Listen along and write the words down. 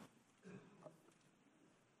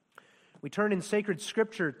We turn in sacred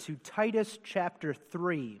scripture to Titus chapter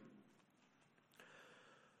 3.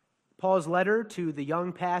 Paul's letter to the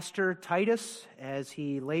young pastor Titus as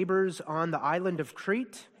he labors on the island of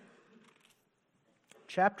Crete.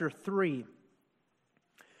 Chapter 3.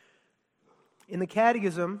 In the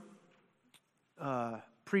Catechism,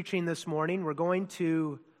 preaching this morning, we're going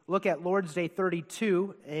to look at Lord's Day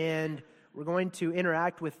 32, and we're going to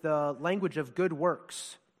interact with the language of good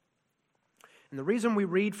works. And the reason we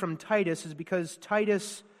read from Titus is because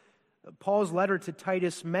Paul's letter to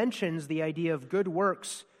Titus mentions the idea of good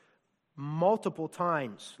works multiple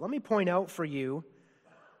times. Let me point out for you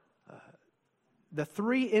the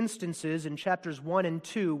three instances in chapters 1 and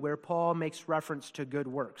 2 where Paul makes reference to good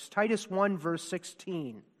works. Titus 1, verse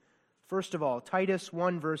 16. First of all, Titus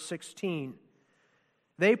 1, verse 16.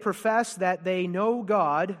 They profess that they know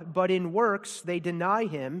God, but in works they deny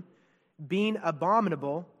Him, being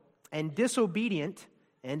abominable and disobedient,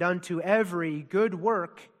 and unto every good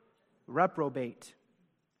work reprobate.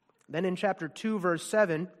 Then in chapter 2, verse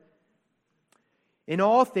 7, in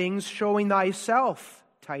all things showing thyself,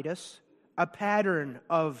 Titus, a pattern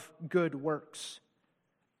of good works.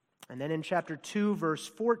 And then in chapter 2, verse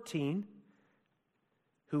 14,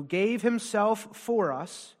 who gave himself for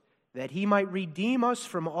us, that he might redeem us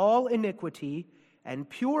from all iniquity, and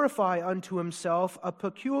purify unto himself a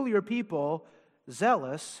peculiar people,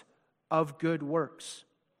 zealous of good works.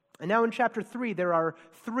 And now in chapter 3, there are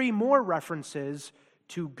three more references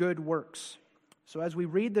to good works. So as we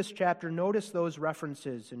read this chapter, notice those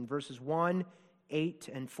references in verses 1, 8,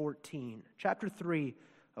 and 14. Chapter 3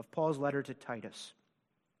 of Paul's letter to Titus.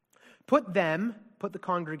 Put the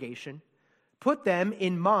congregation, put them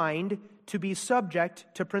in mind to be subject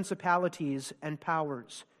to principalities and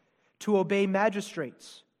powers, to obey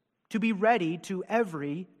magistrates, to be ready to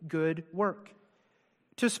every good work,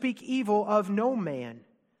 to speak evil of no man,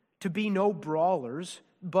 to be no brawlers,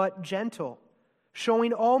 but gentle,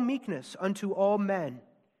 showing all meekness unto all men.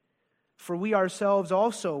 For we ourselves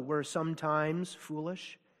also were sometimes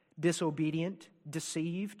foolish, disobedient,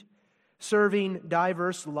 deceived, serving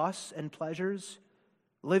diverse lusts and pleasures,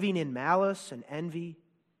 living in malice and envy,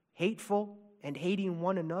 hateful and hating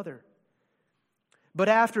one another. But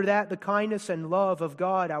after that, the kindness and love of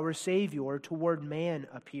God our Savior toward man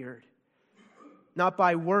appeared, not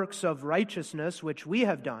by works of righteousness which we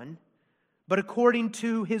have done, but according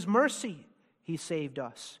to His mercy He saved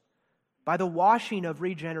us, by the washing of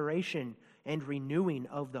regeneration and renewing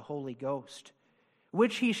of the Holy Ghost,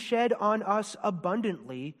 which He shed on us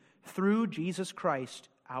abundantly through Jesus Christ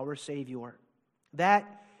our Savior,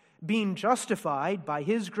 that, being justified by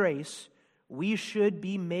His grace, we should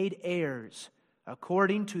be made heirs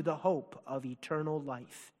according to the hope of eternal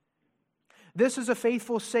life. This is a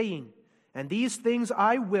faithful saying, and these things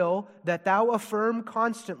I will that thou affirm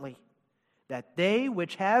constantly, that they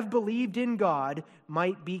which have believed in God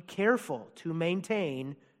might be careful to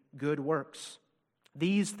maintain good works.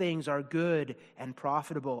 These things are good and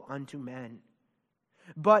profitable unto men.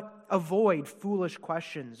 But avoid foolish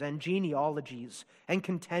questions and genealogies and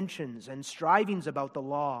contentions and strivings about the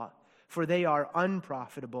law, for they are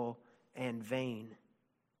unprofitable and vain.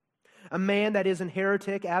 A man that is an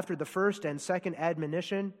heretic after the first and second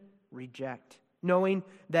admonition, reject, knowing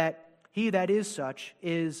that he that is such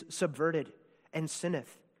is subverted and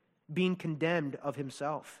sinneth, being condemned of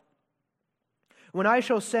himself. When I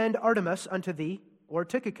shall send Artemas unto thee, or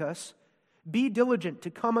Tychicus, be diligent to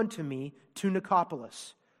come unto me to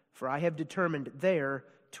Nicopolis, for I have determined there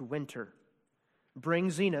to winter. Bring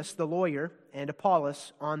Zenas the lawyer and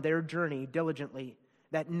Apollos on their journey diligently,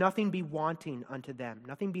 that nothing be wanting unto them,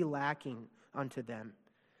 nothing be lacking unto them.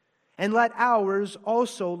 And let ours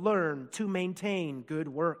also learn to maintain good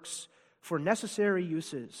works for necessary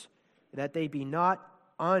uses, that they be not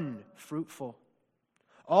unfruitful.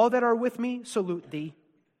 All that are with me salute thee.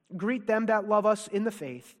 Greet them that love us in the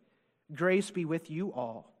faith. Grace be with you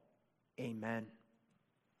all. Amen.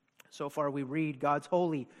 So far we read God's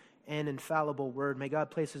holy and infallible word. May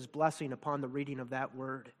God place His blessing upon the reading of that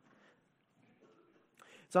word.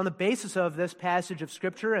 It's on the basis of this passage of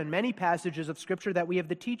Scripture and many passages of Scripture that we have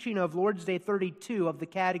the teaching of Lord's Day 32 of the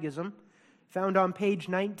Catechism, found on page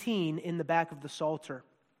 19 in the back of the Psalter.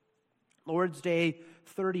 Lord's Day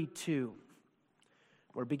 32.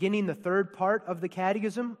 We're beginning the third part of the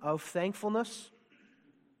Catechism of thankfulness.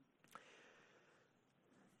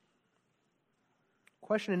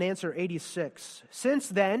 Question and answer 86. Since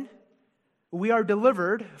then, we are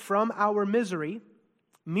delivered from our misery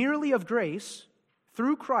merely of grace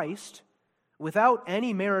through Christ, without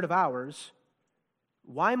any merit of ours,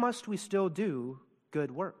 why must we still do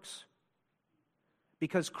good works?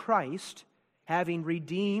 Because Christ having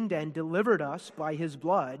redeemed and delivered us by his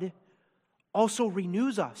blood, also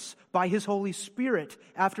renews us by his Holy Spirit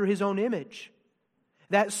after his own image,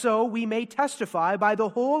 that so we may testify by the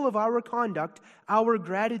whole of our conduct our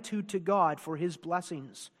gratitude to God for his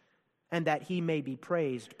blessings, and that he may be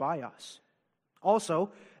praised by us.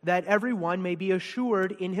 Also, that everyone may be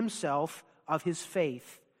assured in himself of his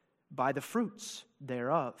faith by the fruits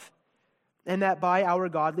thereof, and that by our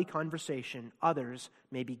godly conversation others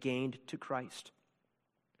may be gained to Christ.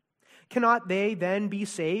 Cannot they then be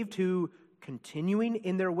saved who, continuing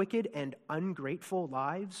in their wicked and ungrateful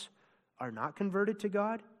lives, are not converted to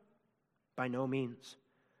God? By no means.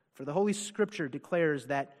 For the Holy Scripture declares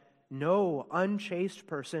that no unchaste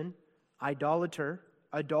person, idolater,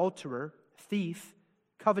 adulterer, thief,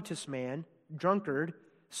 covetous man, drunkard,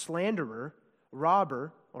 slanderer,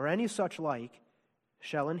 robber, or any such like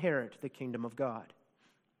shall inherit the kingdom of God.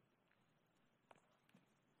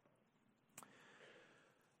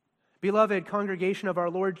 Beloved congregation of our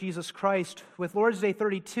Lord Jesus Christ, with Lord's Day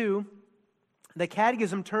 32, the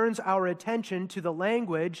Catechism turns our attention to the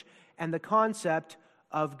language and the concept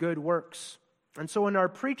of good works. And so in our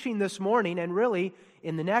preaching this morning, and really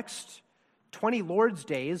in the next 20 Lord's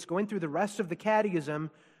Days, going through the rest of the Catechism,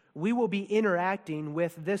 we will be interacting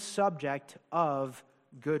with this subject of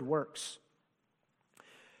good works.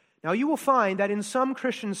 Now, you will find that in some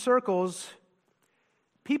Christian circles,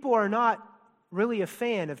 people are not really a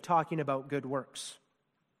fan of talking about good works.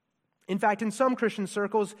 In fact, in some Christian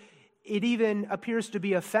circles, it even appears to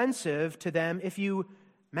be offensive to them if you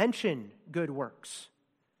mention good works,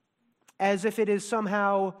 as if it is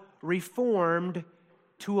somehow reformed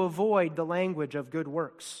to avoid the language of good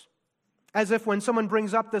works. As if when someone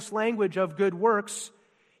brings up this language of good works,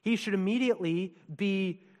 he should immediately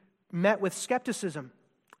be met with skepticism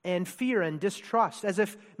and fear and distrust, as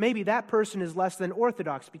if maybe that person is less than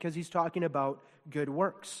orthodox because he's talking about good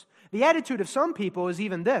works. The attitude of some people is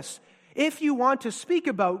even this: if you want to speak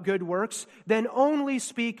about good works, then only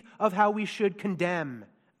speak of how we should condemn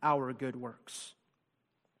our good works.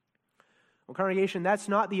 Well, congregation, that's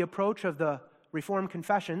not the approach of the Reformed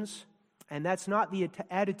confessions, and that's not the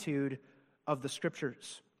attitude of the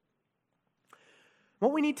Scriptures.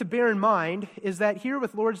 What we need to bear in mind is that here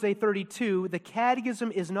with Lord's Day 32, the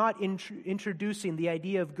Catechism is not introducing the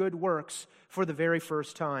idea of good works for the very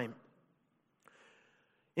first time.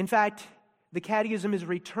 In fact, the Catechism is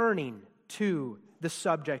returning to the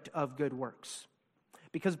subject of good works.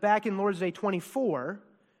 Because back in Lord's Day 24,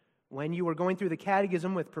 when you were going through the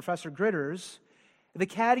Catechism with Professor Gritters, the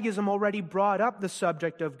Catechism already brought up the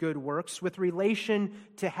subject of good works with relation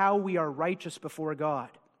to how we are righteous before God.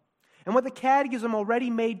 And what the Catechism already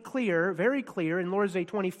made clear, very clear in Lord's Day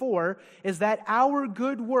 24, is that our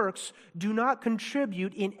good works do not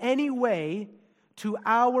contribute in any way to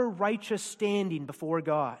our righteous standing before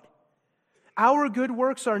God. Our good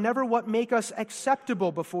works are never what make us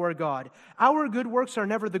acceptable before God. Our good works are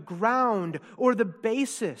never the ground or the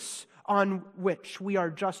basis on which we are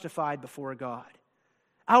justified before God.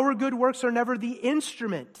 Our good works are never the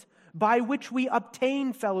instrument by which we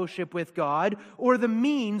obtain fellowship with God or the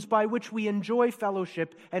means by which we enjoy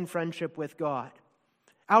fellowship and friendship with God.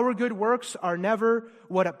 Our good works are never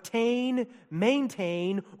what obtain,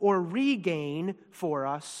 maintain, or regain for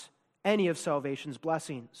us any of salvation's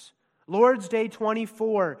blessings. Lord's Day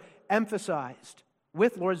 24 emphasized,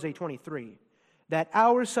 with Lord's Day 23, that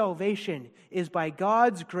our salvation is by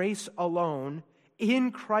God's grace alone,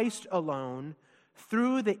 in Christ alone,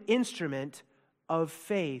 through the instrument of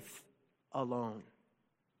faith alone.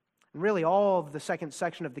 And really, all of the second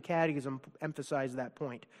section of the Catechism emphasizes that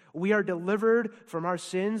point. We are delivered from our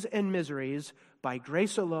sins and miseries by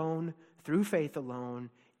grace alone, through faith alone,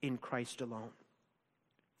 in Christ alone.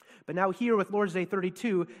 But now here with Lord's Day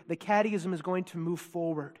 32, the Catechism is going to move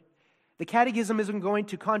forward. The Catechism isn't going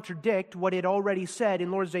to contradict what it already said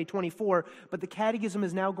in Lord's Day 24, but the Catechism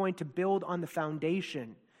is now going to build on the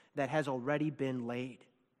foundation that has already been laid.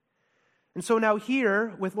 And so now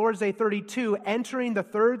here, with Lord's Day 32, entering the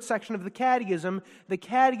third section of the Catechism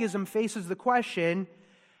faces the question,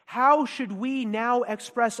 how should we now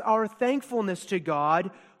express our thankfulness to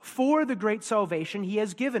God for the great salvation He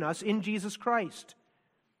has given us in Jesus Christ?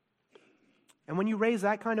 And when you raise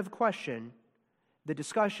that kind of question, the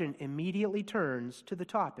discussion immediately turns to the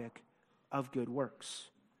topic of good works.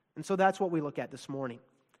 And so that's what we look at this morning.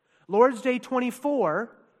 Lord's Day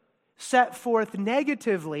 24 set forth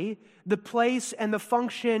negatively the place and the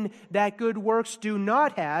function that good works do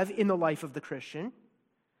not have in the life of the Christian.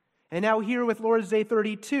 And now here with Lord's Day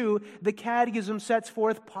 32, the Catechism sets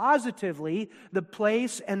forth positively the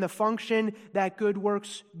place and the function that good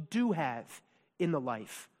works do have in the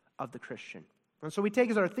life of the Christian. And so we take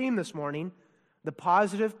as our theme this morning the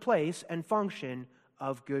positive place and function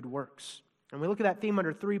of good works. And we look at that theme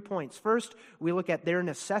under 3 points. First, we look at their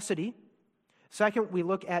necessity. Second, we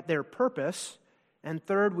look at their purpose. And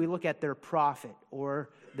third, we look at their profit or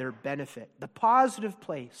their benefit. The positive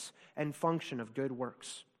place and function of good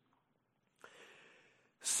works.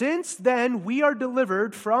 Since then we are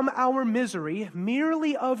delivered from our misery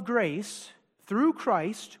merely of grace through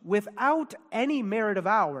Christ without any merit of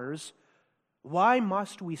ours, why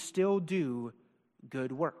must we still do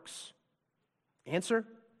good works? Answer: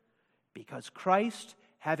 because Christ,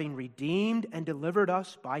 having redeemed and delivered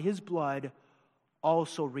us by his blood,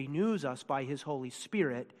 also renews us by his Holy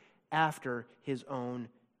Spirit after his own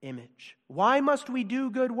image. Why must we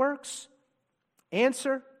do good works?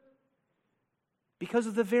 Answer: because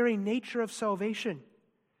of the very nature of salvation,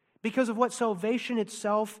 because of what salvation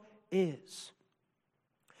itself is.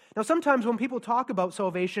 Now, sometimes when people talk about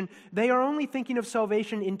salvation, they are only thinking of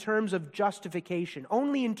salvation in terms of justification,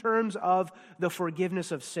 only in terms of the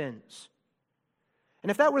forgiveness of sins.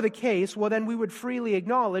 And if that were the case, well, then we would freely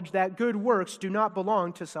acknowledge that good works do not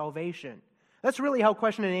belong to salvation. That's really how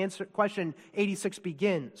question 86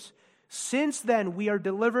 begins. Since then we are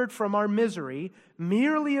delivered from our misery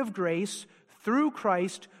merely of grace through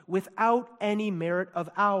Christ without any merit of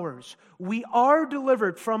ours. We are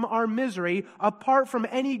delivered from our misery apart from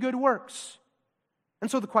any good works.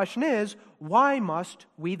 And so the question is, why must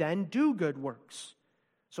we then do good works?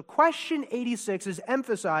 So question 86 is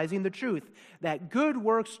emphasizing the truth that good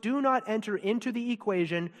works do not enter into the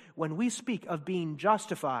equation when we speak of being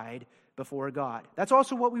justified before God. That's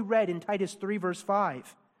also what we read in Titus 3 verse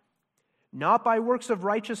 5. Not by works of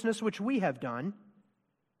righteousness which we have done,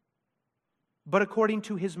 but according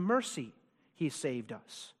to his mercy he saved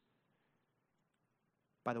us,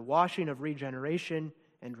 by the washing of regeneration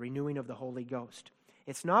and renewing of the Holy Ghost.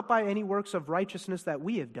 It's not by any works of righteousness that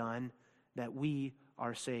we have done that we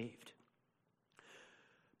are saved.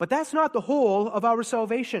 But that's not the whole of our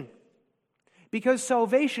salvation, because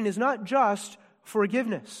salvation is not just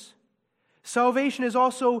forgiveness. Salvation is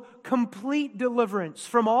also complete deliverance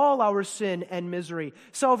from all our sin and misery.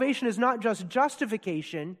 Salvation is not just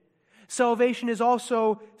justification. Salvation is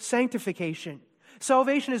also sanctification.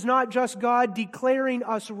 Salvation is not just God declaring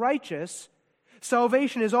us righteous.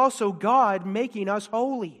 Salvation is also God making us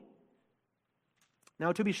holy.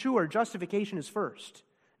 Now, to be sure, justification is first.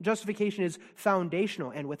 Justification is foundational,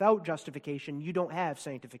 and without justification, you don't have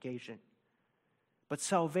sanctification. But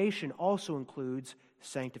salvation also includes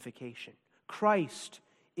sanctification. Christ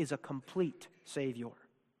is a complete Savior.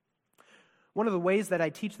 One of the ways that I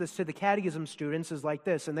teach this to the catechism students is like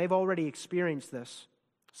this, and they've already experienced this,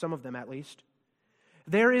 some of them at least.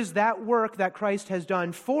 There is that work that Christ has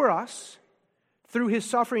done for us through his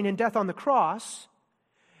suffering and death on the cross,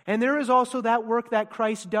 and there is also that work that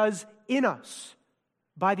Christ does in us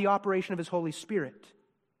by the operation of his Holy Spirit.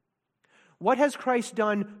 What has Christ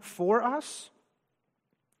done for us?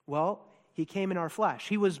 Well, he came in our flesh.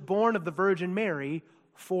 He was born of the Virgin Mary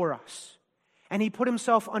for us. And he put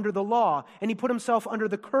himself under the law, and he put himself under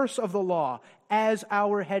the curse of the law as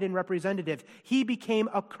our head and representative. He became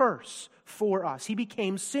a curse for us. He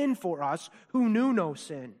became sin for us who knew no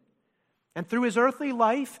sin. And through his earthly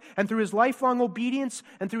life, and through his lifelong obedience,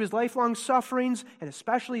 and through his lifelong sufferings, and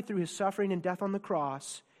especially through his suffering and death on the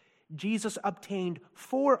cross, Jesus obtained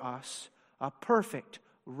for us a perfect,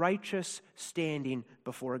 righteous standing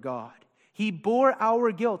before God. He bore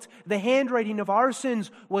our guilt. The handwriting of our sins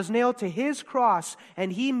was nailed to his cross,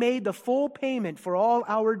 and he made the full payment for all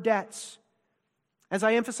our debts. As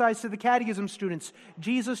I emphasized to the catechism students,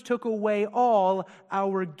 Jesus took away all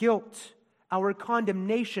our guilt, our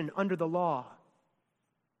condemnation under the law.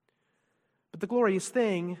 But the glorious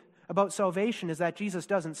thing about salvation is that Jesus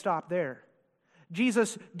doesn't stop there.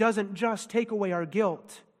 Jesus doesn't just take away our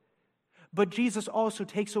guilt, but Jesus also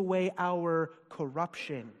takes away our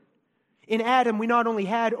corruption. In Adam, we not only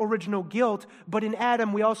had original guilt, but in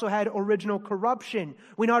Adam, we also had original corruption.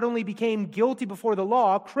 We not only became guilty before the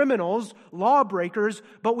law, criminals, lawbreakers,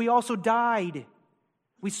 but we also died.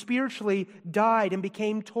 We spiritually died and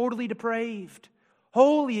became totally depraved,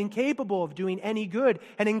 wholly incapable of doing any good,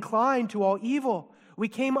 and inclined to all evil. We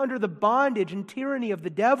came under the bondage and tyranny of the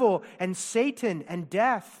devil and Satan and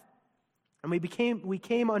death. And we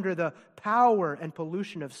came under the power and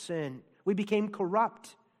pollution of sin. We became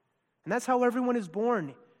corrupt. And that's how everyone is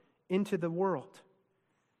born into the world.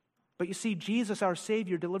 But you see, Jesus, our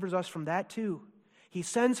Savior, delivers us from that too. He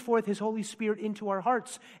sends forth his Holy Spirit into our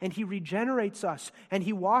hearts, and he regenerates us, and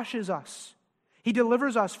he washes us. He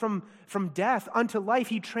delivers us from death unto life.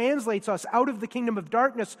 He translates us out of the kingdom of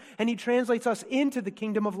darkness, and he translates us into the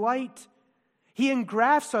kingdom of light. He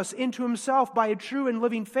engrafts us into himself by a true and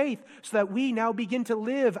living faith so that we now begin to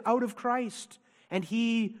live out of Christ. And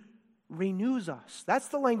he renews us. That's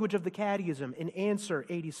the language of the Catechism in Answer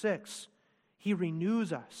 86. He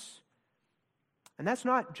renews us. And that's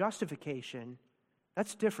not justification.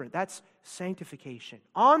 That's different. That's sanctification.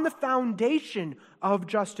 On the foundation of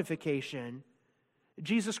justification,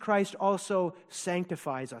 Jesus Christ also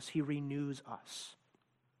sanctifies us. He renews us.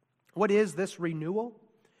 What is this renewal?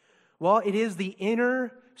 Well, it is the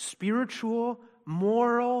inner, spiritual,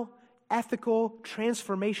 moral, ethical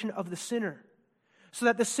transformation of the sinner, so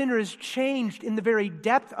that the sinner is changed in the very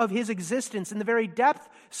depth of his existence, in the very depth,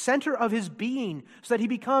 center of his being, so that he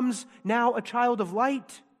becomes now a child of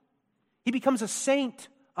light. He becomes a saint,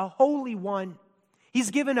 a holy one. He's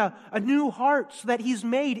given a new heart so that he's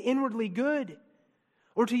made inwardly good.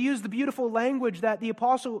 Or to use the beautiful language that the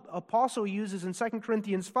apostle uses in 2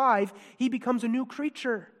 Corinthians 5, he becomes a new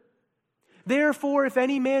creature. Therefore, if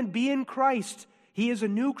any man be in Christ, he is a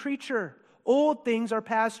new creature. Old things are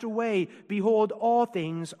passed away. Behold, all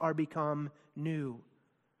things are become new.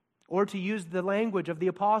 Or to use the language of the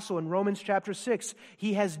apostle in Romans chapter 6,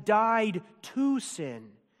 he has died to sin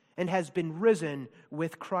and has been risen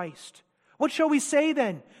with Christ. What shall we say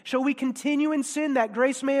then? Shall we continue in sin that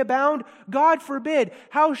grace may abound? God forbid.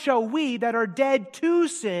 How shall we that are dead to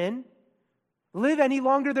sin live any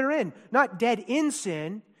longer therein? Not dead in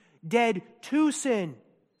sin, dead to sin.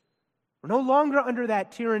 We're no longer under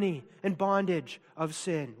that tyranny and bondage of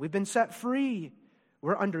sin. We've been set free.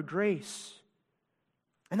 We're under grace.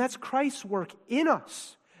 And that's Christ's work in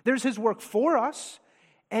us. There's his work for us,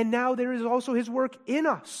 and now there is also his work in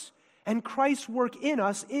us. And Christ's work in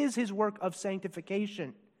us is his work of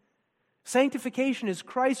sanctification. Sanctification is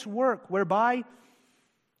Christ's work whereby,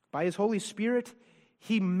 by his Holy Spirit,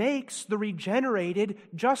 he makes the regenerated,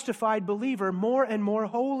 justified believer more and more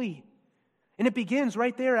holy. And it begins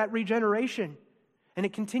right there at regeneration. And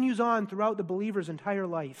it continues on throughout the believer's entire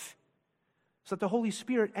life. So that the Holy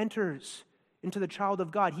Spirit enters into the child of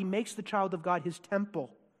God. He makes the child of God his temple.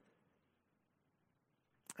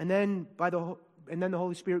 And then the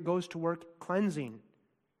Holy Spirit goes to work cleansing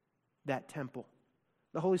that temple.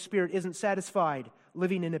 The Holy Spirit isn't satisfied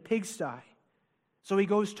living in a pigsty. So he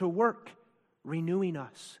goes to work renewing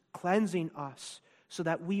us, cleansing us, so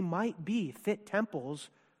that we might be fit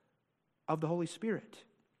temples of the Holy Spirit.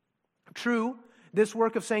 True, this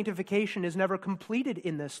work of sanctification is never completed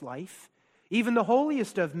in this life. Even the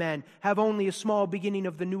holiest of men have only a small beginning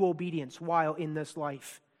of the new obedience while in this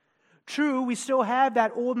life. True, we still have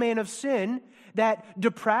that old man of sin, that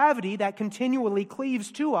depravity that continually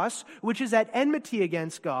cleaves to us, which is at enmity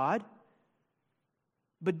against God.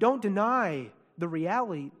 But don't deny the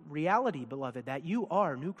reality, beloved, that you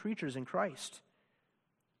are new creatures in Christ.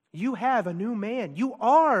 You have a new man. You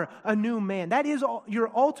are a new man. That is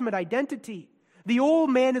your ultimate identity. The old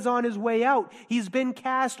man is on his way out. He's been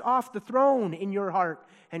cast off the throne in your heart,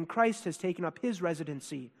 and Christ has taken up his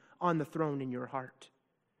residency on the throne in your heart.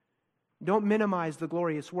 Don't minimize the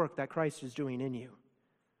glorious work that Christ is doing in you.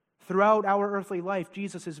 Throughout our earthly life,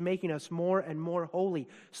 Jesus is making us more and more holy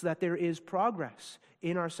so that there is progress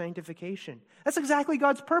in our sanctification. That's exactly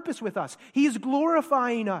God's purpose with us. He is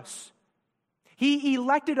glorifying us. He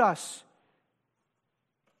elected us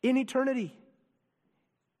in eternity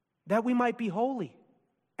that we might be holy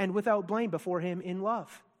and without blame before him in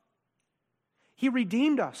love. He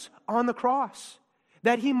redeemed us on the cross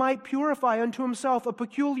that he might purify unto himself a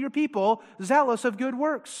peculiar people zealous of good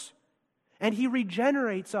works. And he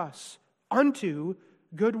regenerates us unto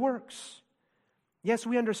good works. Yes,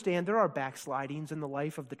 we understand there are backslidings in the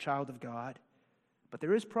life of the child of God, but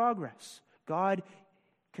there is progress. God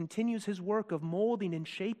continues his work of molding and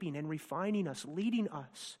shaping and refining us, leading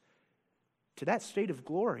us to that state of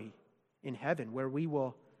glory in heaven where we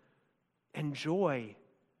will enjoy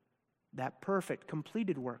that perfect,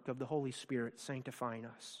 completed work of the Holy Spirit sanctifying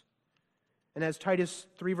us. And as Titus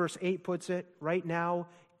 3 verse 8 puts it, right now,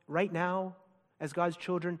 as God's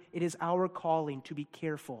children, it is our calling to be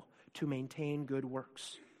careful to maintain good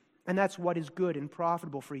works. And that's what is good and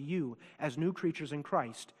profitable for you as new creatures in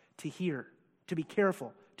Christ to hear, to be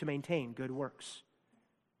careful to maintain good works.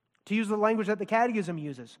 To use the language that the Catechism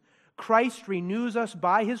uses, Christ renews us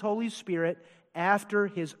by his Holy Spirit after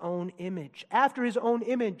his own image. After his own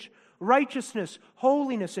image, righteousness,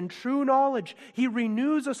 holiness, and true knowledge. He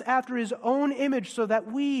renews us after his own image so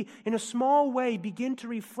that we, in a small way, begin to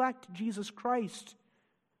reflect Jesus Christ.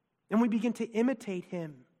 And we begin to imitate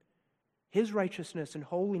him, his righteousness and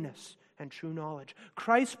holiness and true knowledge.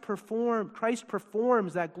 Christ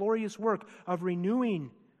performs that glorious work of renewing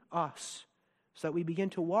us so that we begin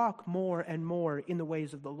to walk more and more in the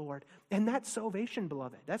ways of the Lord. And that's salvation,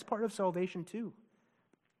 beloved. That's part of salvation too.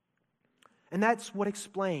 And that's what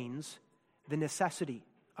explains the necessity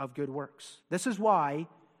of good works. This is why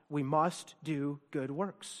we must do good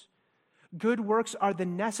works. Good works are the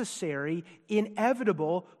necessary,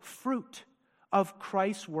 inevitable fruit of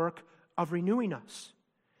Christ's work of renewing us.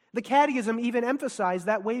 The Catechism even emphasized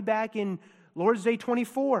that way back in Lord's Day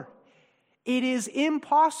 24. It is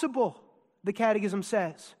impossible, the Catechism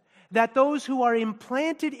says, that those who are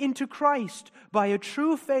implanted into Christ by a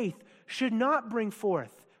true faith should not bring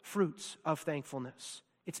forth fruits of thankfulness.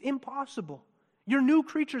 It's impossible. You're new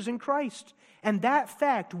creatures in Christ, and that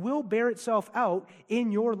fact will bear itself out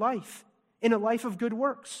in your life, in a life of good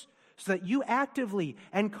works, so that you actively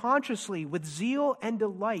and consciously, with zeal and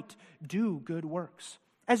delight, do good works.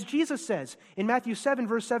 As Jesus says in Matthew 7,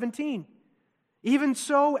 verse 17, even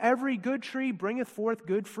so every good tree bringeth forth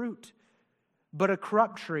good fruit, but a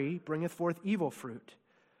corrupt tree bringeth forth evil fruit.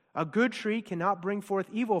 A good tree cannot bring forth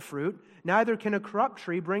evil fruit, neither can a corrupt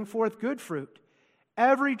tree bring forth good fruit.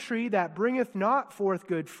 Every tree that bringeth not forth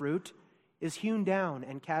good fruit is hewn down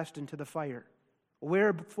and cast into the fire.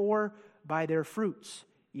 Wherefore, by their fruits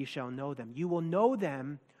ye shall know them. You will know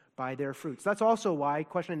them by their fruits. That's also why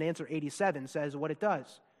question and answer 87 says what it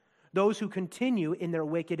does. Those who continue in their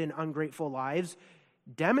wicked and ungrateful lives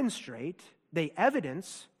demonstrate, they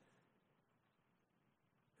evidence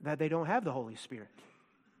that they don't have the Holy Spirit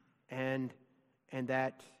and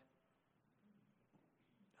that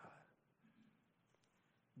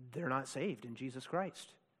they're not saved in Jesus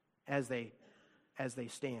Christ as they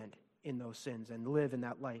stand in those sins and live in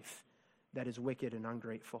that life that is wicked and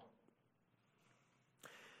ungrateful.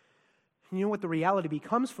 You know what the reality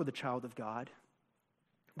becomes for the child of God?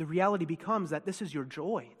 The reality becomes that this is your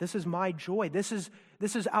joy. This is my joy. This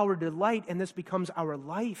is our delight, and this becomes our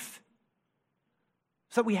life.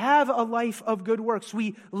 So that we have a life of good works.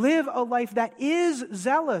 We live a life that is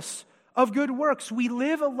zealous of good works. We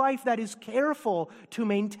live a life that is careful to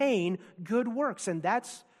maintain good works. And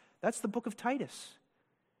that's the book of Titus.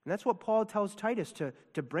 And that's what Paul tells Titus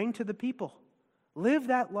to bring to the people. Live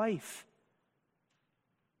that life.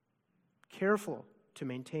 Careful to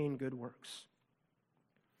maintain good works.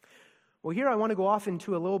 Well, here I want to go off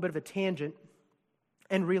into a little bit of a tangent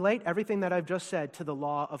and relate everything that I've just said to the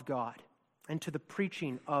law of God and to the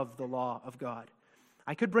preaching of the law of God.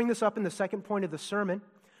 I could bring this up in the second point of the sermon.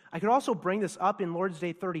 I could also bring this up in Lord's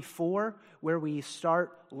Day 34, where we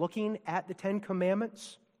start looking at the Ten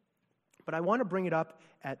Commandments. But I want to bring it up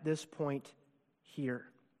at this point here.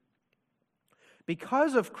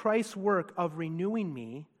 Because of Christ's work of renewing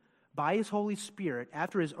me by His Holy Spirit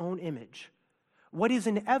after His own image, what is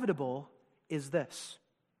inevitable is this: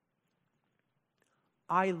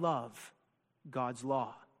 I love God's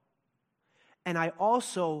law. And I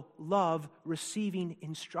also love receiving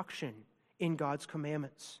instruction in God's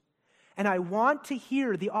commandments. And I want to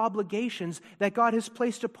hear the obligations that God has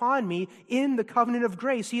placed upon me in the covenant of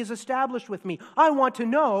grace He has established with me. I want to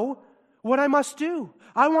know what I must do.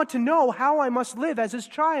 I want to know how I must live as His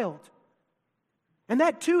child. And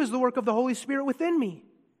that too is the work of the Holy Spirit within me.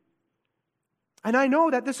 And I know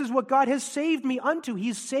that this is what God has saved me unto.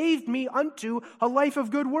 He's saved me unto a life of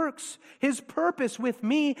good works. His purpose with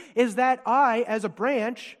me is that I, as a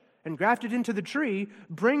branch and grafted into the tree,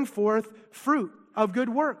 bring forth fruit of good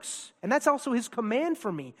works. And that's also His command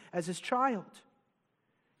for me as His child.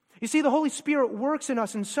 You see, the Holy Spirit works in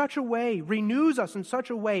us in such a way, renews us in such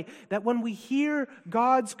a way, that when we hear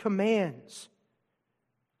God's commands,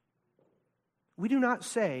 we do not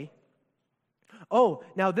say, oh,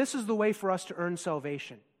 now this is the way for us to earn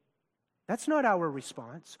salvation. That's not our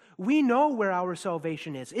response. We know where our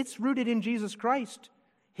salvation is. It's rooted in Jesus Christ.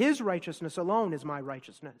 His righteousness alone is my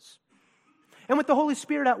righteousness. And with the Holy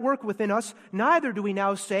Spirit at work within us, neither do we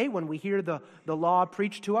now say when we hear the law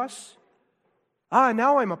preached to us,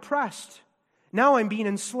 now I'm oppressed. Now I'm being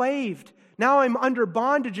enslaved. Now I'm under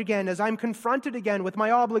bondage again as I'm confronted again with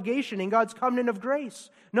my obligation in God's covenant of grace.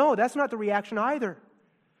 No, that's not the reaction either.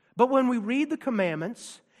 But when we read the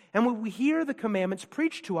commandments and when we hear the commandments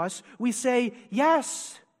preached to us, we say,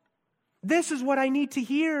 yes, this is what I need to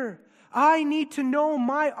hear. I need to know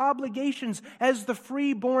my obligations as the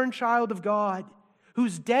free-born child of God,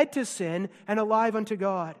 who's dead to sin and alive unto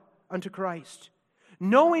God, unto Christ.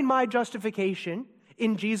 Knowing my justification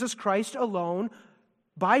in Jesus Christ alone,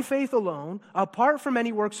 by faith alone, apart from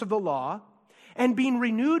any works of the law, and being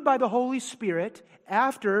renewed by the Holy Spirit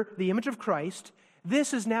after the image of Christ,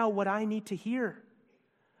 this is now what I need to hear.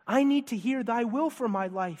 I need to hear Thy will for my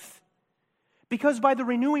life. Because by the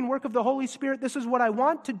renewing work of the Holy Spirit, this is what I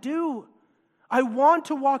want to do. I want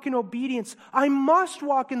to walk in obedience. I must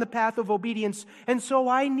walk in the path of obedience. And so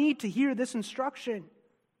I need to hear this instruction.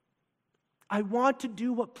 I want to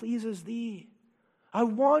do what pleases thee. I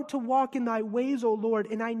want to walk in thy ways, O Lord,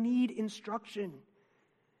 and I need instruction.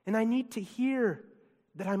 And I need to hear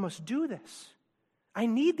that I must do this. I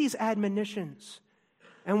need these admonitions.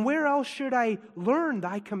 And where else should I learn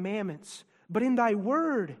thy commandments but in thy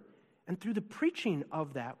word and through the preaching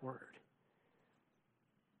of that word?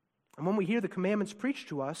 And when we hear the commandments preached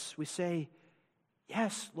to us, we say,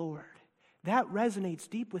 yes, Lord, that resonates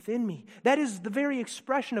deep within me. That is the very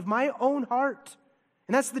expression of my own heart.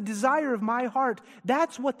 And that's the desire of my heart.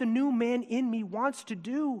 That's what the new man in me wants to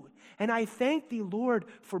do. And I thank thee, Lord,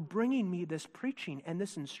 for bringing me this preaching and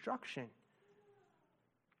this instruction.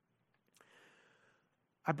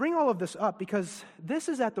 I bring all of this up because this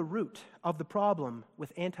is at the root of the problem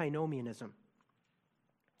with antinomianism.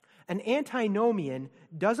 An antinomian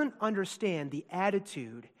doesn't understand the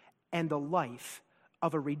attitude and the life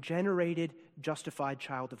of a regenerated, justified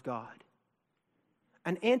child of God.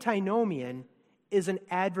 An antinomian is an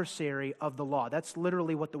adversary of the law. That's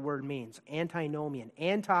literally what the word means. Antinomian.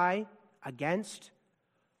 Anti, against,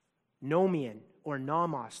 nomian, or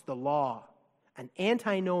nomos, the law. An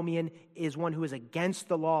antinomian is one who is against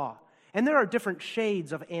the law. And there are different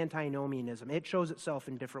shades of antinomianism. It shows itself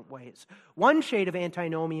in different ways. One shade of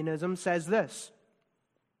antinomianism says this: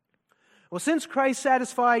 well, since Christ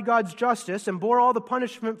satisfied God's justice and bore all the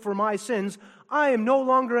punishment for my sins, I am no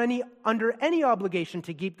longer under any obligation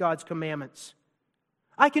to keep God's commandments.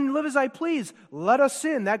 I can live as I please. Let us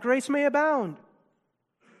sin, that grace may abound.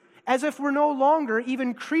 As if we're no longer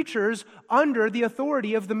even creatures under the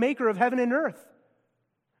authority of the maker of heaven and earth.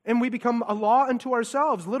 And we become a law unto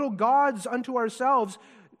ourselves, little gods unto ourselves,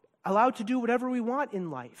 allowed to do whatever we want in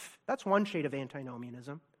life. That's one shade of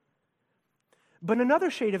antinomianism. But another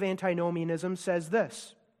shade of antinomianism says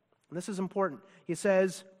this, and this is important. He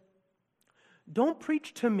says, don't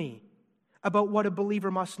preach to me about what a believer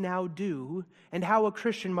must now do and how a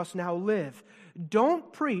Christian must now live.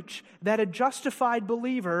 Don't preach that a justified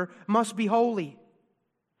believer must be holy.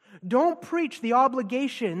 Don't preach the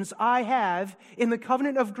obligations I have in the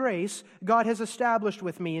covenant of grace God has established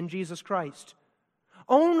with me in Jesus Christ.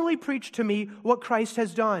 Only preach to me what Christ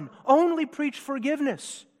has done. Only preach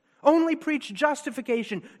forgiveness. Only preach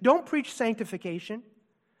justification. Don't preach sanctification.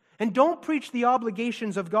 And don't preach the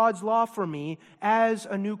obligations of God's law for me as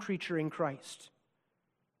a new creature in Christ.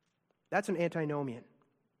 That's an antinomian.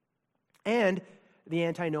 And the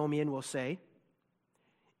antinomian will say,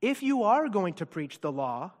 if you are going to preach the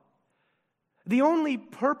law, the only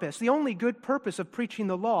good purpose of preaching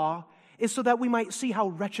the law is so that we might see how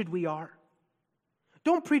wretched we are.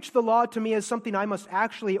 Don't preach the law to me as something I must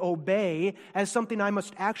actually obey, as something I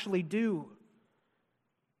must actually do.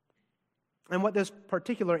 And what this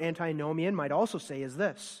particular antinomian might also say is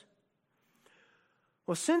this: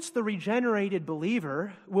 well, since the regenerated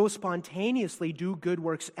believer will spontaneously do good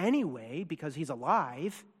works anyway because he's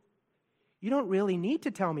alive, you don't really need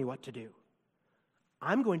to tell me what to do.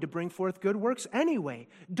 I'm going to bring forth good works anyway.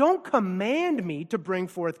 Don't command me to bring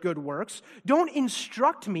forth good works. Don't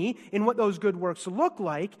instruct me in what those good works look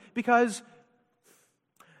like, because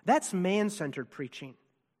that's man-centered preaching.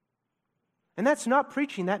 And that's not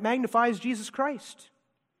preaching that magnifies Jesus Christ.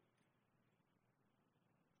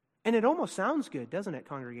 And it almost sounds good, doesn't it,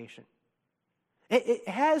 congregation? It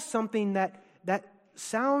has something that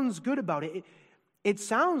sounds good about it. It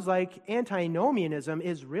sounds like antinomianism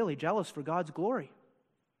is really jealous for God's glory.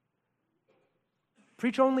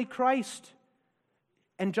 Preach only Christ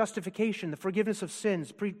and justification, the forgiveness of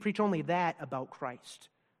sins. Preach only that about Christ.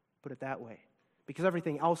 Put it that way. Because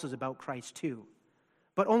everything else is about Christ too.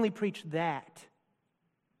 But only preach that.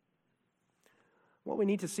 What we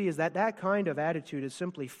need to see is that that kind of attitude is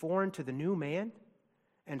simply foreign to the new man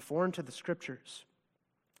and foreign to the Scriptures.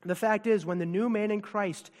 The fact is, when the new man in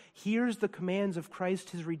Christ hears the commands of Christ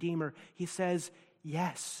his Redeemer, he says,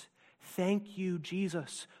 yes, thank you,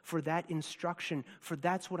 Jesus, for that instruction, for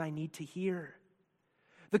that's what I need to hear.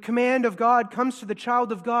 The command of God comes to the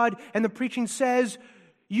child of God, and the preaching says,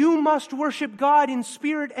 you must worship God in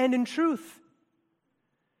spirit and in truth.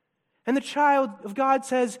 And the child of God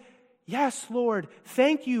says, yes, Lord,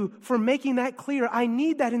 thank you for making that clear. I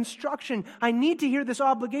need that instruction. I need to hear this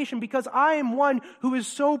obligation because I am one who is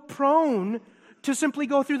so prone to simply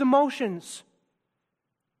go through the motions.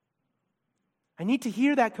 I need to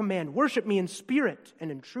hear that command. Worship me in spirit and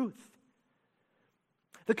in truth.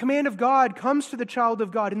 The command of God comes to the child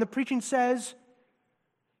of God, and the preaching says,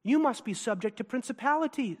 you must be subject to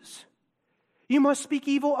principalities. You must speak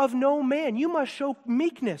evil of no man. You must show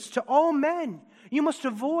meekness to all men. You must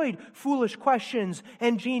avoid foolish questions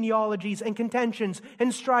and genealogies and contentions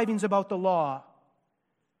and strivings about the law.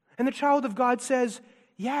 And the child of God says,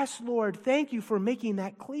 yes, Lord, thank you for making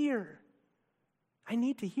that clear. I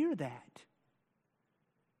need to hear that.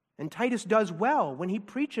 And Titus does well when he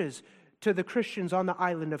preaches to the Christians on the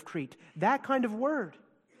island of Crete that kind of word,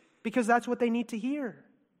 because that's what they need to hear.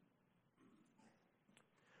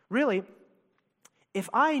 Really, if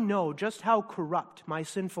I know just how corrupt my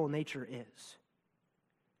sinful nature is,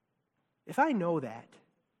 if I know that,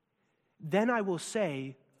 then I will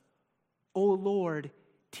say, O Lord,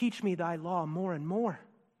 teach me thy law more and more.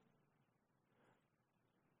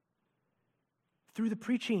 Through the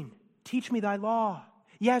preaching, teach me thy law.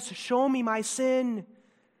 Yes, show me my sin,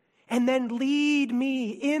 and then lead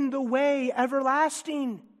me in the way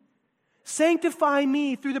everlasting. Sanctify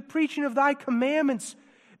me through the preaching of thy commandments,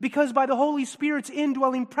 because by the Holy Spirit's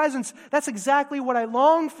indwelling presence, that's exactly what I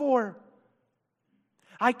long for.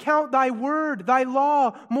 I count thy word, thy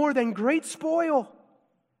law, more than great spoil,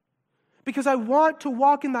 because I want to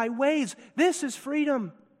walk in thy ways. This is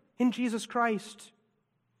freedom in Jesus Christ.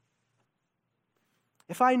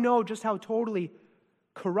 If I know just how totally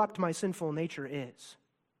corrupt my sinful nature is,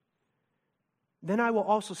 then I will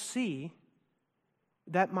also see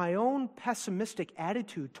that my own pessimistic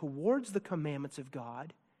attitude towards the commandments of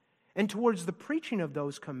God and towards the preaching of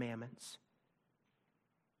those commandments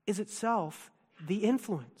is itself the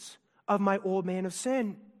influence of my old man of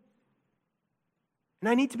sin. And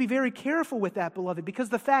I need to be very careful with that, beloved, because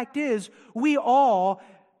the fact is, we all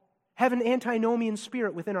have an antinomian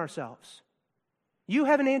spirit within ourselves. You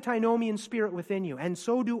have an antinomian spirit within you, and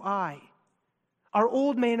so do I. Our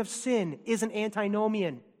old man of sin is an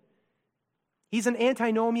antinomian. He's an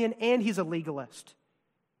antinomian and he's a legalist.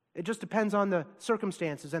 It just depends on the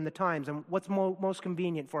circumstances and the times and what's most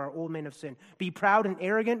convenient for our old man of sin. Be proud and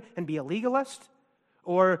arrogant and be a legalist,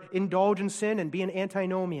 or indulge in sin and be an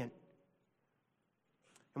antinomian.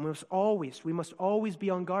 And we must always be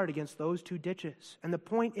on guard against those two ditches. And the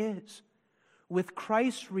point is, with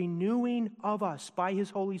Christ's renewing of us by His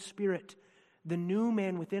Holy Spirit, the new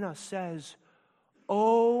man within us says,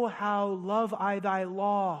 "Oh, how love I thy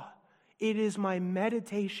law. It is my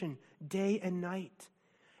meditation day and night."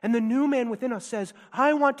 And the new man within us says,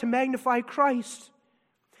 I want to magnify Christ.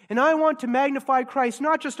 And I want to magnify Christ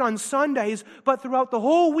not just on Sundays, but throughout the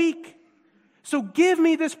whole week. So give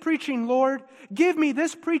me this preaching, Lord. Give me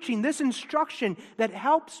this preaching, this instruction that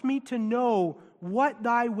helps me to know what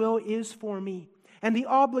thy will is for me and the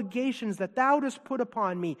obligations that thou dost put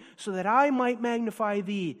upon me, so that I might magnify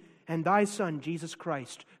thee and thy Son, Jesus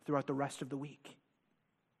Christ, throughout the rest of the week.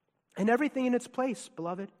 And everything in its place,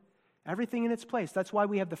 beloved. Everything in its place. That's why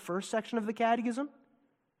we have the first section of the Catechism,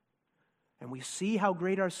 and we see how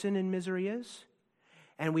great our sin and misery is.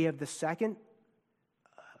 And we have the second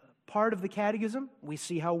part of the Catechism. We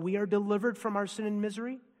see how we are delivered from our sin and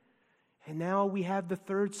misery. And now we have the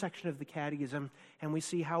third section of the Catechism, and we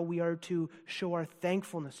see how we are to show our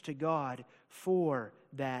thankfulness to God for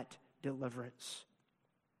that deliverance.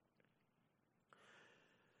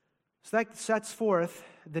 So that sets forth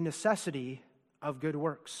the necessity of good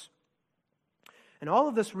works. And all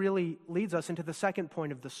of this really leads us into the second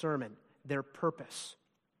point of the sermon, their purpose.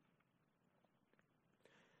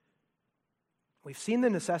 We've seen the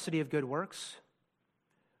necessity of good works.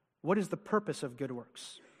 What is the purpose of good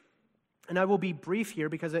works? And I will be brief here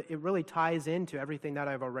because it really ties into everything that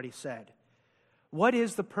I've already said. What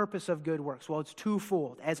is the purpose of good works? Well, it's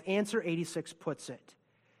twofold, as Answer 86 puts it.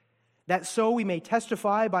 That so we may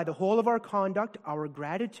testify by the whole of our conduct our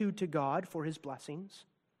gratitude to God for His blessings.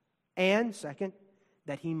 And second,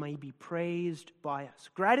 that He may be praised by us.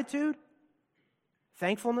 Gratitude,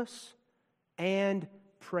 thankfulness, and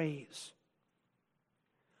praise.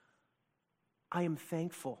 I am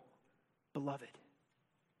thankful, beloved.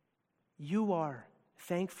 You are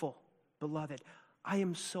thankful, beloved. I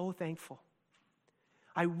am so thankful.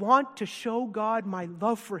 I want to show God my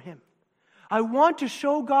love for Him. I want to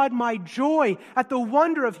show God my joy at the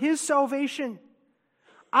wonder of His salvation.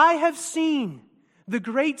 I have seen the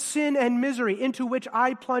great sin and misery into which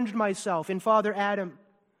I plunged myself in Father Adam.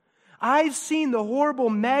 I've seen the horrible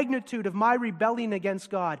magnitude of my rebellion against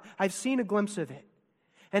God. I've seen a glimpse of it.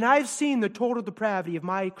 And I've seen the total depravity of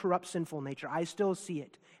my corrupt, sinful nature. I still see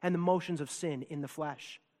it, and the motions of sin in the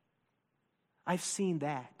flesh. I've seen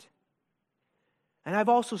that. And I've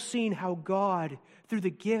also seen how God, through the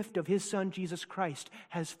gift of His Son, Jesus Christ,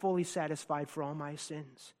 has fully satisfied for all my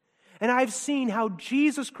sins. And I've seen how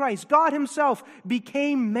Jesus Christ, God Himself,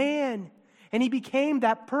 became man And he became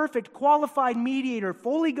that perfect, qualified mediator,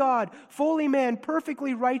 fully God, fully man,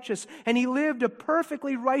 perfectly righteous. And he lived a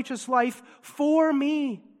perfectly righteous life for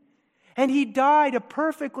me. And he died a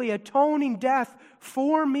perfectly atoning death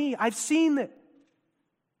for me. I've seen it.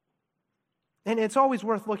 And it's always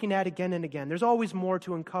worth looking at again and again. There's always more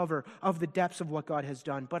to uncover of the depths of what God has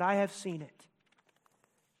done. But I have seen it.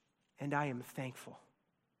 And I am thankful.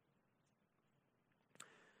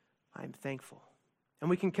 I am thankful. And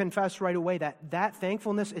we can confess right away that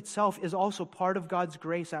thankfulness itself is also part of God's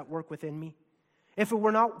grace at work within me. If it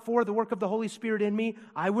were not for the work of the Holy Spirit in me,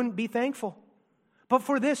 I wouldn't be thankful. But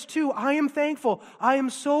for this too, I am thankful. I am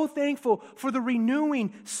so thankful for the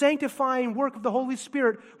renewing, sanctifying work of the Holy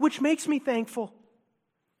Spirit, which makes me thankful.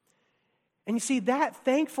 And you see, that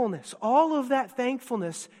thankfulness, all of that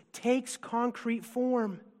thankfulness takes concrete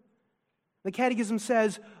form. The Catechism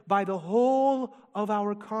says, by the whole of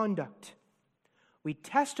our conduct, we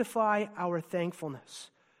testify our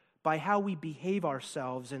thankfulness by how we behave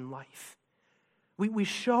ourselves in life. We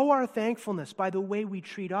show our thankfulness by the way we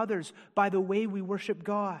treat others, by the way we worship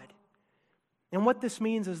God. And what this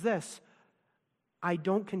means is this: I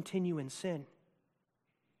don't continue in sin.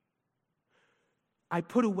 I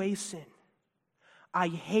put away sin. I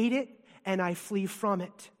hate it and I flee from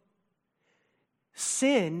it.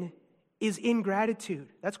 Sin is ingratitude.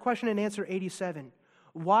 That's question and answer 87.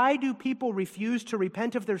 Why do people refuse to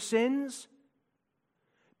repent of their sins?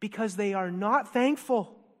 Because they are not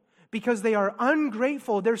thankful. Because they are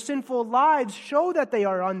ungrateful. Their sinful lives show that they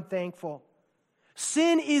are unthankful.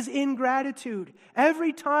 Sin is ingratitude.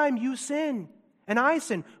 Every time you sin, and I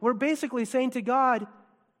sin, we're basically saying to God,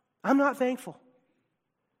 I'm not thankful.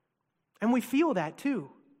 And we feel that too.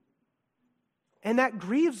 And that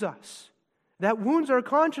grieves us. That wounds our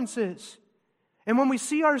consciences. And when we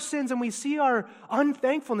see our sins and we see our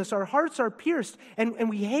unthankfulness, our hearts are pierced and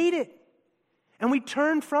we hate it. And we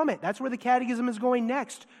turn from it. That's where the Catechism is going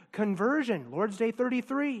next. Conversion, Lord's Day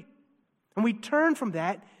 33. And we turn from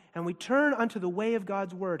that and we turn unto the way of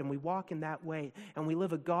God's Word and we walk in that way and we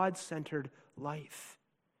live a God-centered life.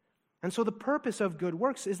 And so the purpose of good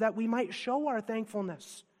works is that we might show our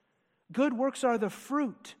thankfulness. Good works are the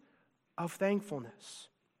fruit of thankfulness.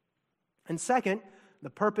 And second, the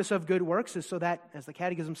purpose of good works is so that, as the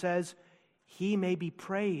Catechism says, He may be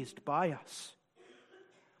praised by us.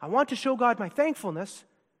 I want to show God my thankfulness,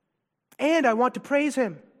 and I want to praise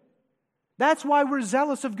Him. That's why we're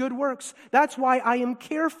zealous of good works. That's why I am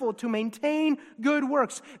careful to maintain good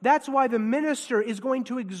works. That's why the minister is going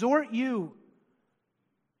to exhort you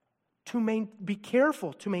to be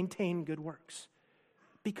careful to maintain good works.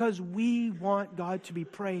 Because we want God to be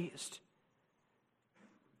praised.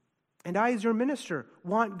 And I, as your minister,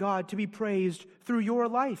 want God to be praised through your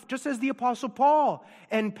life, just as the Apostle Paul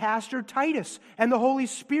and Pastor Titus and the Holy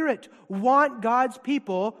Spirit want God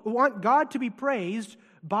to be praised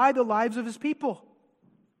by the lives of His people.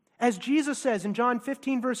 As Jesus says in John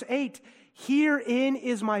 15, verse 8, herein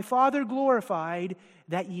is my Father glorified,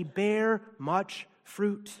 that ye bear much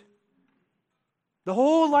fruit. The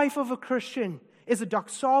whole life of a Christian is a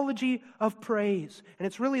doxology of praise. And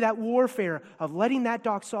it's really that warfare of letting that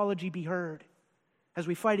doxology be heard as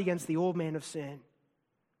we fight against the old man of sin.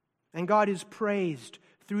 And God is praised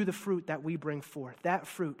through the fruit that we bring forth, that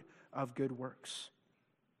fruit of good works.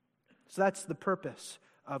 So that's the purpose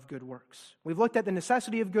of good works. We've looked at the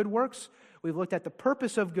necessity of good works. We've looked at the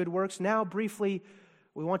purpose of good works. Now, briefly,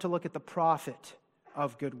 we want to look at the profit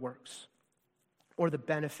of good works, or the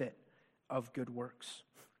benefit of good works.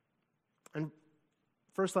 And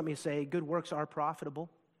first, let me say, good works are profitable.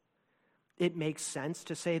 It makes sense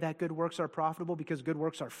to say that good works are profitable because good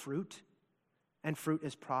works are fruit, and fruit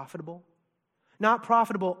is profitable. Not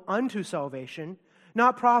profitable unto salvation,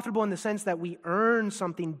 not profitable in the sense that we earn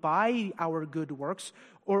something by our good works,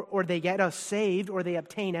 or they get us saved, or they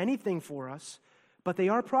obtain anything for us, but they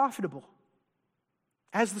are profitable.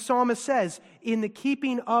 As the psalmist says, in the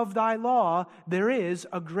keeping of thy law, there is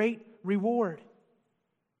a great reward.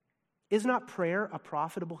 Is not prayer a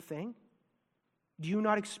profitable thing? Do you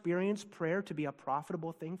not experience prayer to be a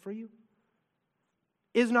profitable thing for you?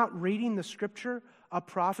 Is not reading the Scripture a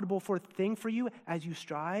profitable thing for you as you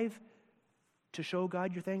strive to show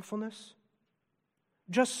God your thankfulness?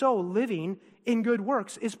 Just so, living in good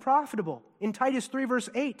works is profitable. In Titus 3, verse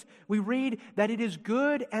 8, we read that it is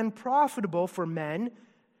good and profitable for men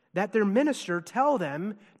that their minister tell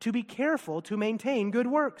them to be careful to maintain good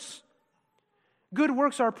works. Good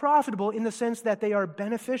works are profitable in the sense that they are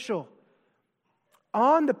beneficial.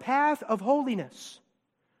 On the path of holiness,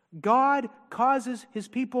 God causes His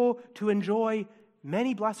people to enjoy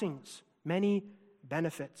many blessings, many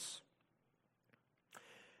benefits.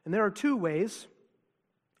 And there are two ways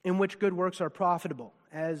in which good works are profitable,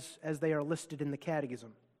 as they are listed in the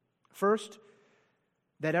Catechism. First,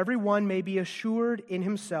 that everyone may be assured in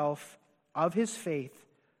himself of his faith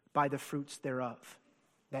by the fruits thereof.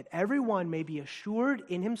 That everyone may be assured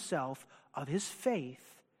in himself of his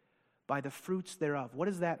faith by the fruits thereof. What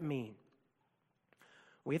does that mean?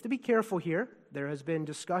 We have to be careful here. There has been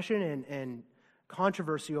discussion and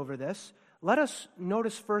controversy over this. Let us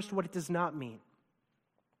notice first what it does not mean.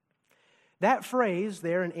 That phrase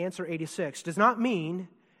there in answer 86 does not mean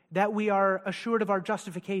that we are assured of our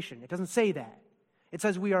justification. It doesn't say that. It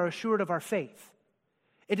says we are assured of our faith.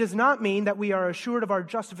 It does not mean that we are assured of our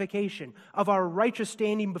justification, of our righteous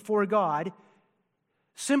standing before God,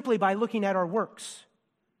 simply by looking at our works.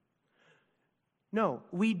 No,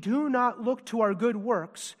 we do not look to our good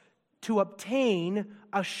works to obtain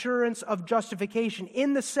assurance of justification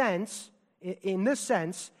in this sense,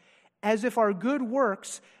 as if our good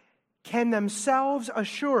works can themselves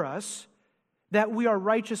assure us that we are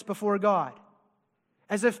righteous before God,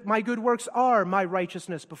 as if my good works are my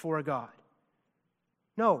righteousness before God.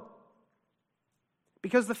 No.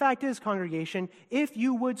 Because the fact is, congregation, if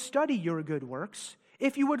you would study your good works,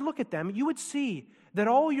 if you would look at them, you would see that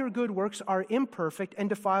all your good works are imperfect and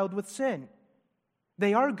defiled with sin.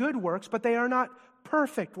 They are good works, but they are not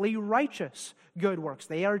perfectly righteous good works.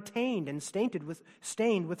 They are tainted and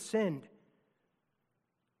stained with sin.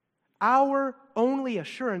 Our only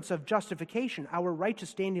assurance of justification, our righteous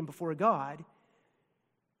standing before God,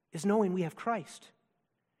 is knowing we have Christ.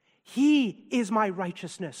 He is my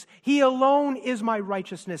righteousness. He alone is my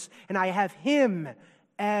righteousness, and I have Him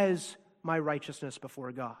as my righteousness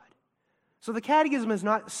before God. So the Catechism is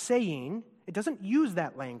not saying, it doesn't use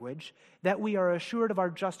that language, that we are assured of our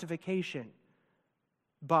justification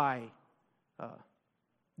by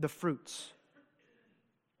the fruits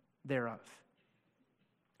thereof.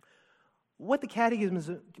 What the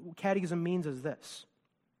Catechism means is this.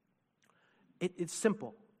 It's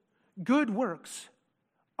simple. Good works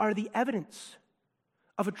are the evidence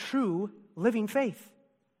of a true living faith.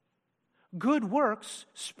 Good works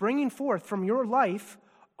springing forth from your life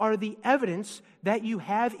are the evidence that you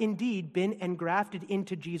have indeed been engrafted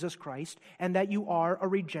into Jesus Christ and that you are a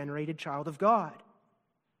regenerated child of God.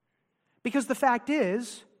 Because the fact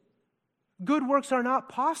is, good works are not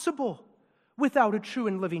possible without a true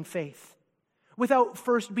and living faith, without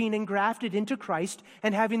first being engrafted into Christ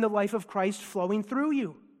and having the life of Christ flowing through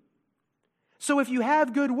you. So if you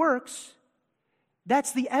have good works,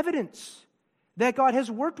 that's the evidence that God has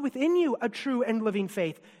worked within you a true and living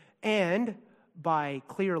faith. And by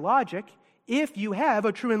clear logic, if you have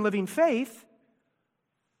a true and living faith,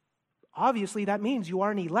 obviously that means you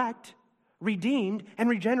are an elect, redeemed, and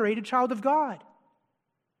regenerated child of God.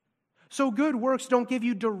 So good works don't give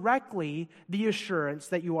you directly the assurance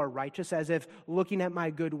that you are righteous, as if looking at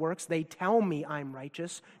my good works, they tell me I'm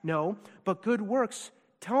righteous. No, but good works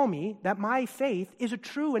tell me that my faith is a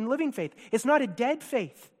true and living faith. It's not a dead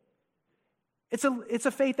faith. It's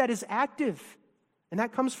a faith that is active, and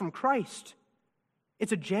that comes from Christ.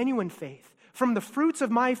 It's a genuine faith. From the fruits of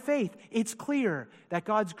my faith, it's clear that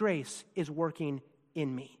God's grace is working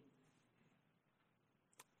in me.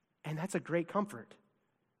 And that's a great comfort.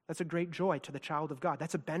 That's a great joy to the child of God.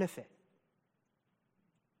 That's a benefit.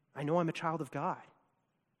 I know I'm a child of God.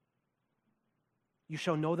 You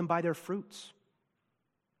shall know them by their fruits.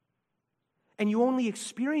 And you only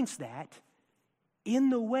experience that in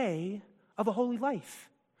the way of a holy life,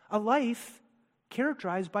 a life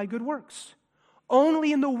characterized by good works.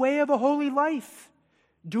 Only in the way of a holy life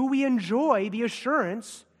do we enjoy the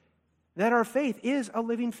assurance that our faith is a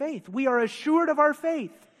living faith. We are assured of our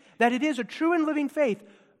faith, that it is a true and living faith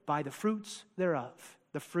by the fruits thereof,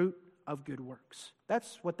 the fruit of good works.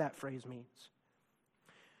 That's what that phrase means.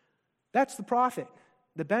 That's the profit,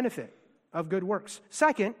 the benefit of good works.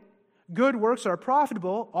 Second, good works are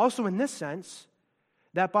profitable also in this sense,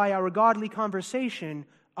 that by our godly conversation,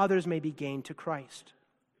 others may be gained to Christ.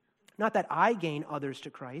 Not that I gain others to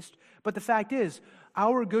Christ, but the fact is,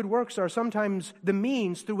 our good works are sometimes the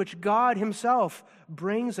means through which God Himself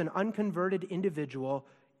brings an unconverted individual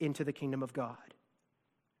into the kingdom of God.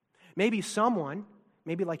 Maybe someone,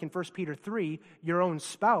 maybe like in 1 Peter 3, your own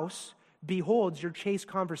spouse beholds your chaste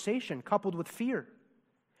conversation coupled with fear.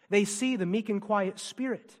 They see the meek and quiet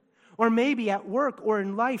spirit. Or maybe at work or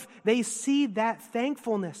in life, they see that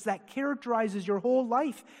thankfulness that characterizes your whole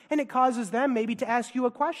life, and it causes them maybe to ask you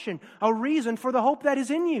a question, a reason for the hope that is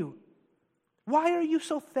in you. Why are you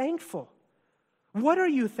so thankful? What are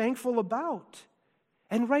you thankful about?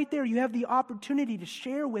 And right there, you have the opportunity to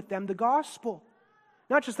share with them the gospel.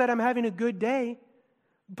 Not just that I'm having a good day,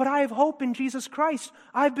 But I have hope in Jesus Christ.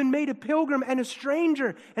 I've been made a pilgrim and a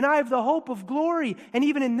stranger, and I have the hope of glory. And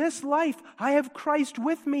even in this life, I have Christ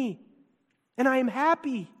with me. And I am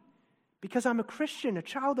happy because I'm a Christian, a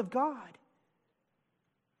child of God.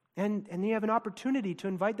 And you have an opportunity to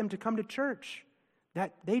invite them to come to church,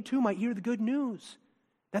 that they too might hear the good news,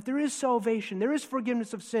 that there is salvation, there is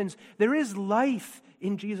forgiveness of sins, there is life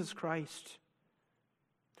in Jesus Christ.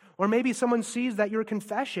 Or maybe someone sees that your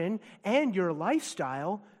confession and your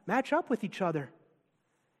lifestyle match up with each other.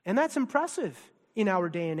 And that's impressive in our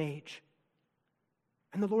day and age.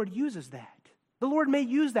 And the Lord uses that. The Lord may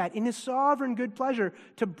use that in His sovereign good pleasure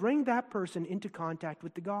to bring that person into contact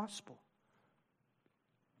with the gospel.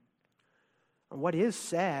 And what is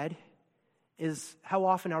sad is how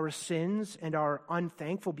often our sins and our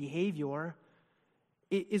unthankful behavior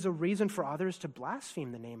is a reason for others to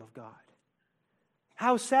blaspheme the name of God.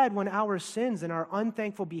 How sad when our sins and our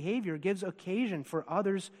unthankful behavior gives occasion for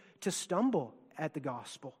others to stumble at the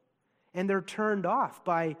gospel, and they're turned off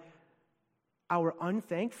by our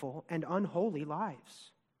unthankful and unholy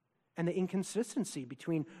lives and the inconsistency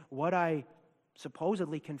between what I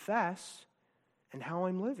supposedly confess and how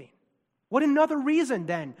I'm living. What another reason,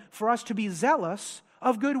 then, for us to be zealous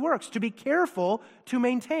of good works, to be careful to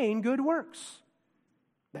maintain good works,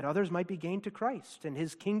 that others might be gained to Christ and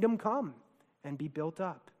His kingdom come and be built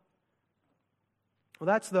up. Well,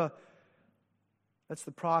 that's the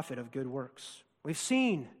profit of good works. We've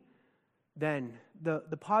seen, then,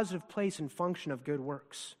 the positive place and function of good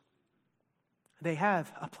works. They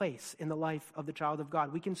have a place in the life of the child of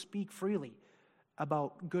God. We can speak freely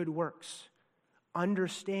about good works,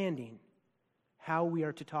 understanding how we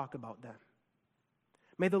are to talk about them.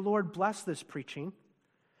 May the Lord bless this preaching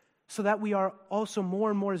so that we are also more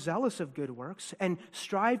and more zealous of good works and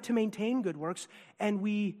strive to maintain good works, and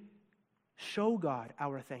we show God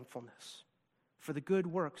our thankfulness for the good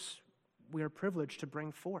works we are privileged to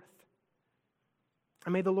bring forth.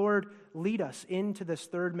 And may the Lord lead us into this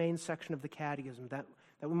third main section of the Catechism, that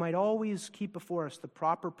we might always keep before us the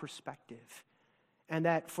proper perspective, and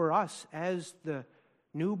that for us as the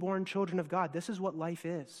newborn children of God, this is what life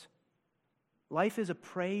is. Life is a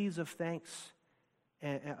praise of thanks,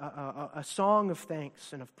 a song of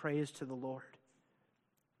thanks and of praise to the Lord.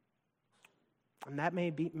 And that may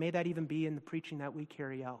that even be in the preaching that we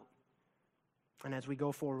carry out and as we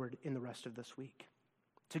go forward in the rest of this week.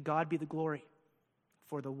 To God be the glory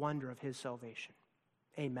for the wonder of His salvation.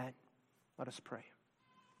 Amen. Let us pray.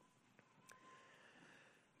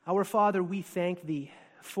 Our Father, we thank Thee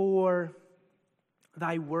for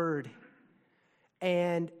Thy word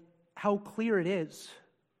and how clear it is.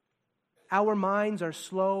 Our minds are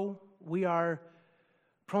slow. We are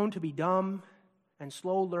prone to be dumb and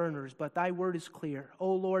slow learners, but Thy word is clear.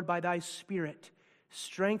 O Lord, by Thy Spirit,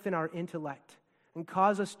 strengthen our intellect and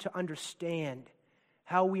cause us to understand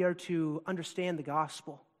how we are to understand the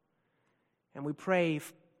gospel. And we pray,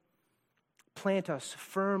 plant us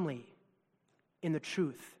firmly in the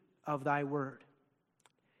truth of Thy word.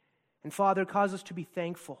 And Father, cause us to be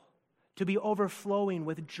thankful, to be overflowing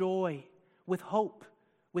with joy, with hope,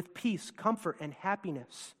 with peace, comfort, and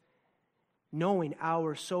happiness, knowing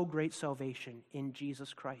our so great salvation in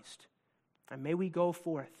Jesus Christ. And may we go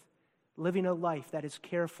forth living a life that is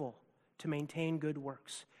careful to maintain good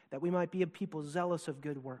works, that we might be a people zealous of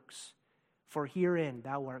good works, for herein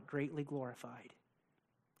Thou art greatly glorified.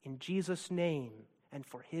 In Jesus' name and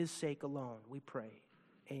for His sake alone we pray.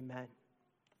 Amen.